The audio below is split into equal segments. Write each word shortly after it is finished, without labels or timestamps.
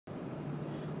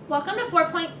Welcome to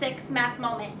 4.6 Math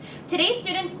Moment. Today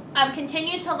students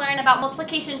continue to learn about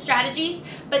multiplication strategies,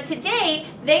 but today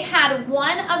they had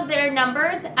one of their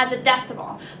numbers as a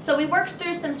decimal. So we worked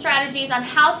through some strategies on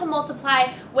how to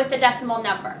multiply with a decimal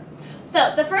number.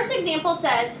 So the first example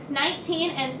says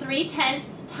 19 3/10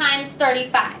 times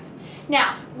 35.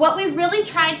 Now, what we really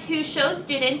try to show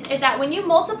students is that when you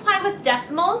multiply with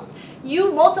decimals,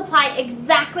 you multiply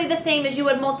exactly the same as you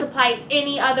would multiply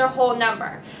any other whole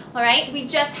number. All right, we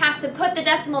just have to put the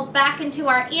decimal back into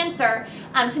our answer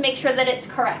to make sure that it's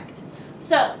correct.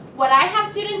 So what I have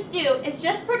students do is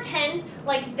just pretend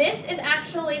like this is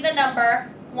actually the number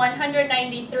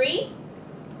 193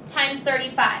 times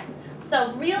 35.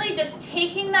 So really just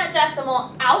taking that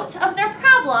decimal out of their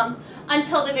problem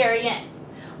until the very end.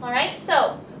 All right,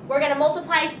 so we're going to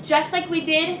multiply just like we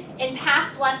did in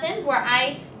past lessons where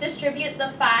I distribute the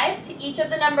 5 to each of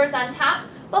the numbers on top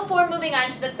before moving on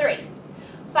to the 3.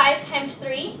 5 times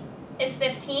 3 is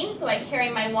 15, so I carry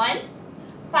my 1.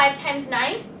 5 times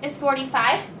 9 is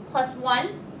 45, plus 1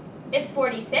 is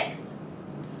 46.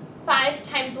 5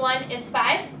 times 1 is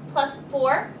 5, plus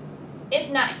 4 is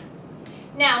 9.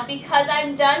 Now, because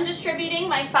I'm done distributing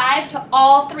my 5 to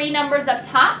all three numbers up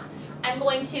top, I'm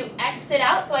going to X it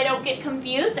out so I don't get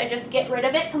confused. I just get rid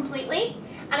of it completely.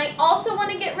 And I also want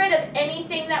to get rid of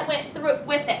anything that went through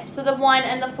with it, so the 1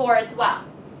 and the 4 as well.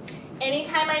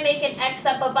 Anytime I make an X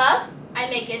up above, I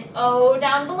make an O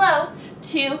down below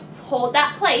to hold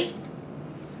that place.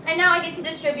 And now I get to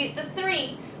distribute the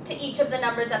 3 to each of the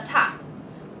numbers up top.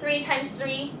 3 times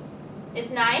 3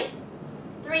 is 9.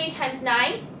 3 times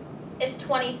 9 is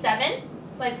 27,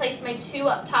 so I place my 2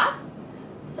 up top.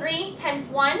 3 times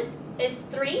 1 is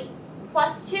 3,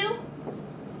 plus 2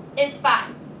 is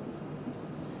 5.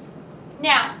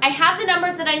 Now, I have the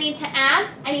numbers that I need to add.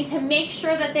 I need to make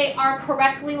sure that they are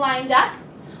correctly lined up.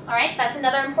 All right, that's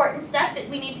another important step that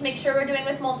we need to make sure we're doing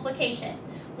with multiplication.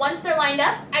 Once they're lined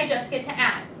up, I just get to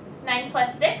add. 9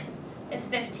 plus 6 is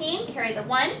 15, carry the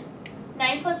 1.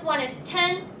 9 plus 1 is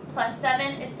 10, plus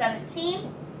 7 is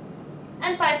 17.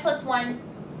 And 5 plus 1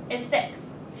 is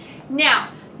 6.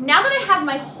 Now that I have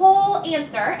my whole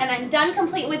answer and I'm done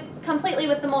completely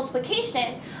with the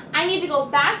multiplication, I need to go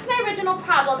back to my original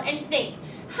problem and think,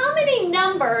 how many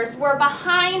numbers were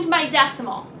behind my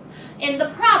decimal in the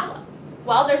problem?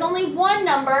 Well, there's only one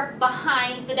number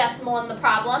behind the decimal in the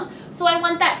problem, so I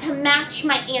want that to match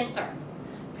my answer.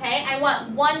 Okay, I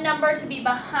want one number to be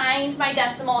behind my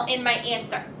decimal in my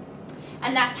answer.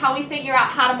 And that's how we figure out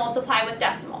how to multiply with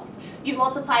decimals. You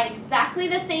multiply exactly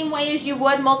the same way as you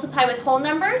would multiply with whole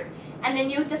numbers, and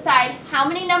then you decide how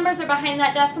many numbers are behind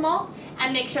that decimal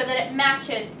and make sure that it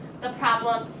matches the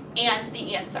problem and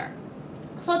the answer.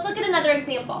 So let's look at another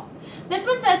example. This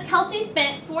one says Kelsey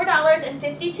spent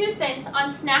 $4.52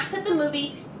 on snacks at the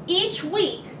movie each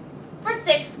week for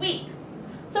 6 weeks.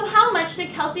 So how much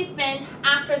did Kelsey spend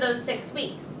after those 6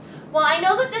 weeks? Well, I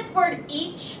know that this word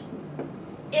each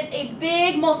is a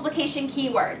big multiplication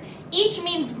keyword. Each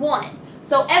means 1.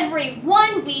 So every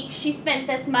 1 week she spent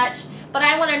this much, but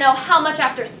I want to know how much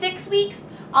after 6 weeks.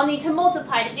 I'll need to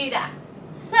multiply to do that.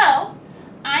 So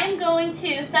I'm going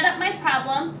to set up my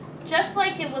problem just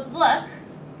like it would look.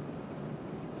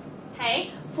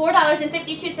 Okay,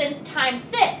 $4.52 times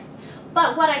 6.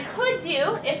 But what I could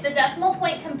do, if the decimal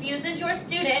point confuses your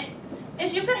student,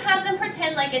 is you could have them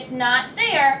pretend like it's not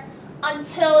there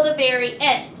until the very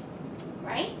end.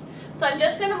 Right? So I'm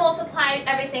just going to multiply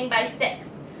everything by 6.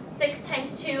 6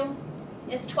 times 2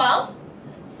 is 12.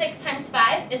 6 times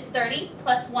 5 is 30,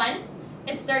 plus 1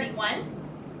 is 31.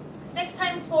 6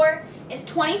 times 4 is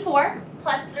 24,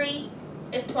 plus 3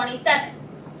 is 27.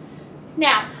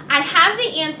 Now, I have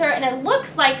the answer and it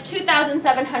looks like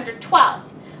 2,712.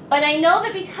 But I know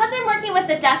that because I'm working with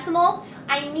a decimal,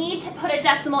 I need to put a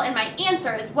decimal in my answer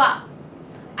as well.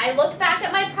 I look back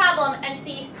at my problem and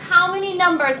see how many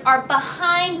numbers are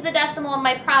behind the decimal in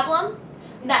my problem.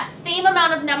 That same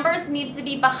amount of numbers needs to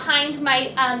be behind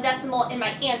my decimal in my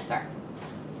answer.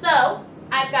 So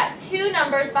I've got 2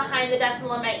 numbers behind the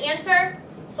decimal in my answer,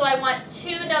 so I want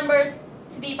 2 numbers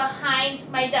to be behind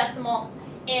my decimal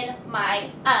in my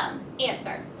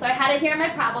answer. So I had it here in my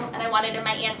problem and I want it in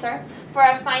my answer for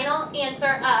a final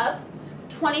answer of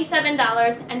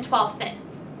 $27.12.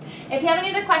 If you have any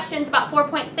other questions about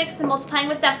 4.6 and multiplying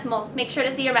with decimals, make sure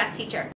to see your math teacher.